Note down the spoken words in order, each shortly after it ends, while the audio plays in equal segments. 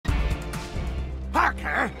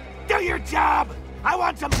Parker, do your job! I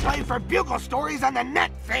want some play for bugle stories on the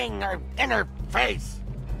net thing, or interface.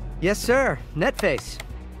 Yes, sir. Netface.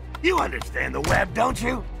 You understand the web, don't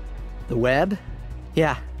you? The web?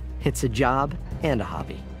 Yeah, it's a job and a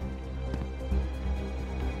hobby.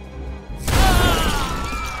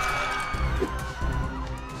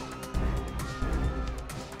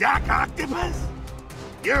 Doc Octopus?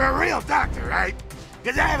 You're a real doctor, right?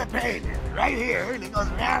 Because I have a pain right here, and it goes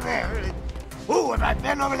around there. And ooh, if I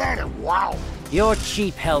bend over there, then wow. Your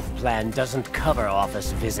cheap health plan doesn't cover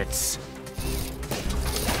office visits.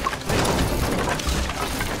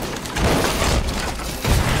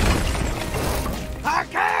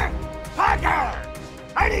 Parker! Parker!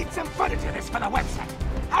 I need some footage of this for the website.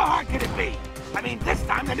 How hard could it be? I mean, this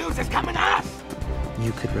time the news is coming to us.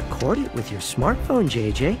 You could record it with your smartphone,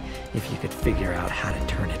 JJ, if you could figure out how to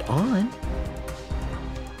turn it on.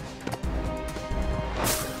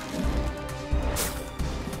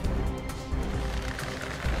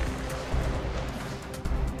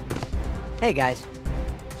 Hey, guys.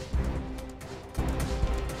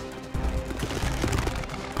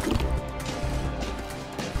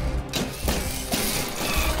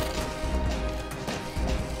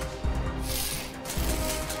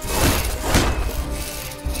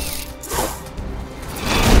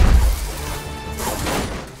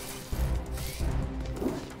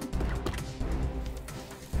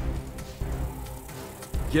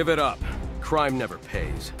 Give it up. Crime never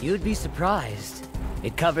pays. You'd be surprised.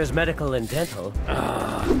 It covers medical and dental.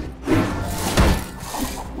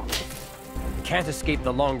 Can't escape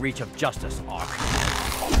the long reach of justice, Ark.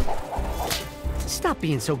 Stop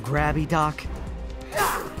being so grabby, Doc.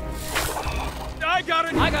 I got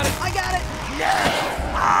it! I got it! I got it! Yes,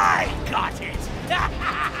 I got it!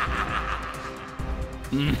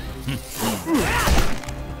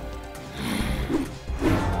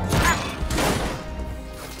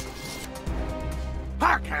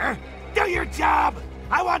 Parker, do your job!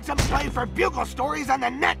 I want some play for bugle stories on the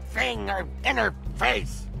net thing, or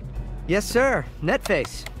interface. Yes, sir.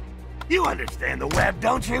 Netface. You understand the web,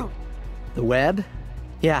 don't you? The web?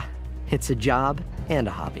 Yeah, it's a job and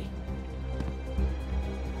a hobby.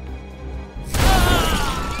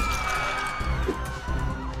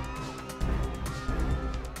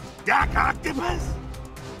 Doc Octopus?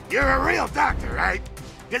 You're a real doctor, right?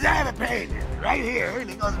 Because I have a pain right here, and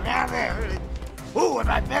it goes around there. And ooh, if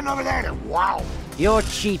I bend over there, then wow. Your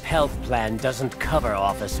cheap health plan doesn't cover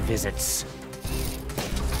office visits.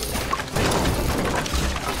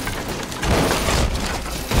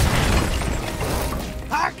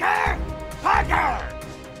 Parker! Parker!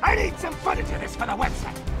 I need some footage of this for the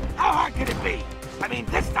website. How hard could it be? I mean,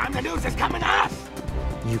 this time the news is coming to us.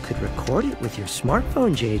 You could record it with your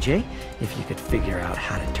smartphone, JJ, if you could figure out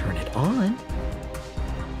how to turn it on.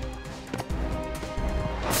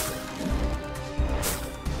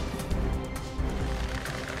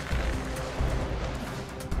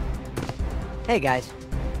 Hey, guys.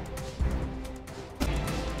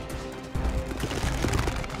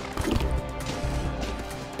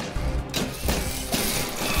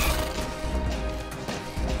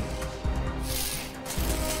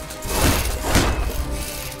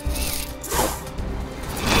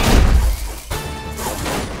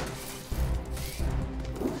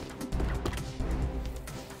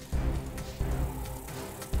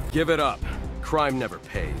 Give it up. Crime never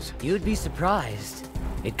pays. You'd be surprised.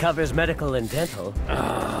 It covers medical and dental.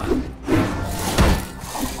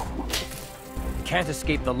 Can't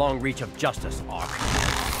escape the long reach of justice, Ark.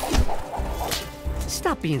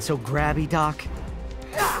 Stop being so grabby, Doc.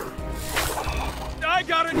 I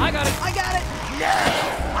got it! I got it! I got it! Yes,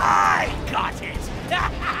 I got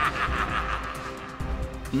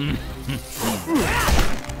it!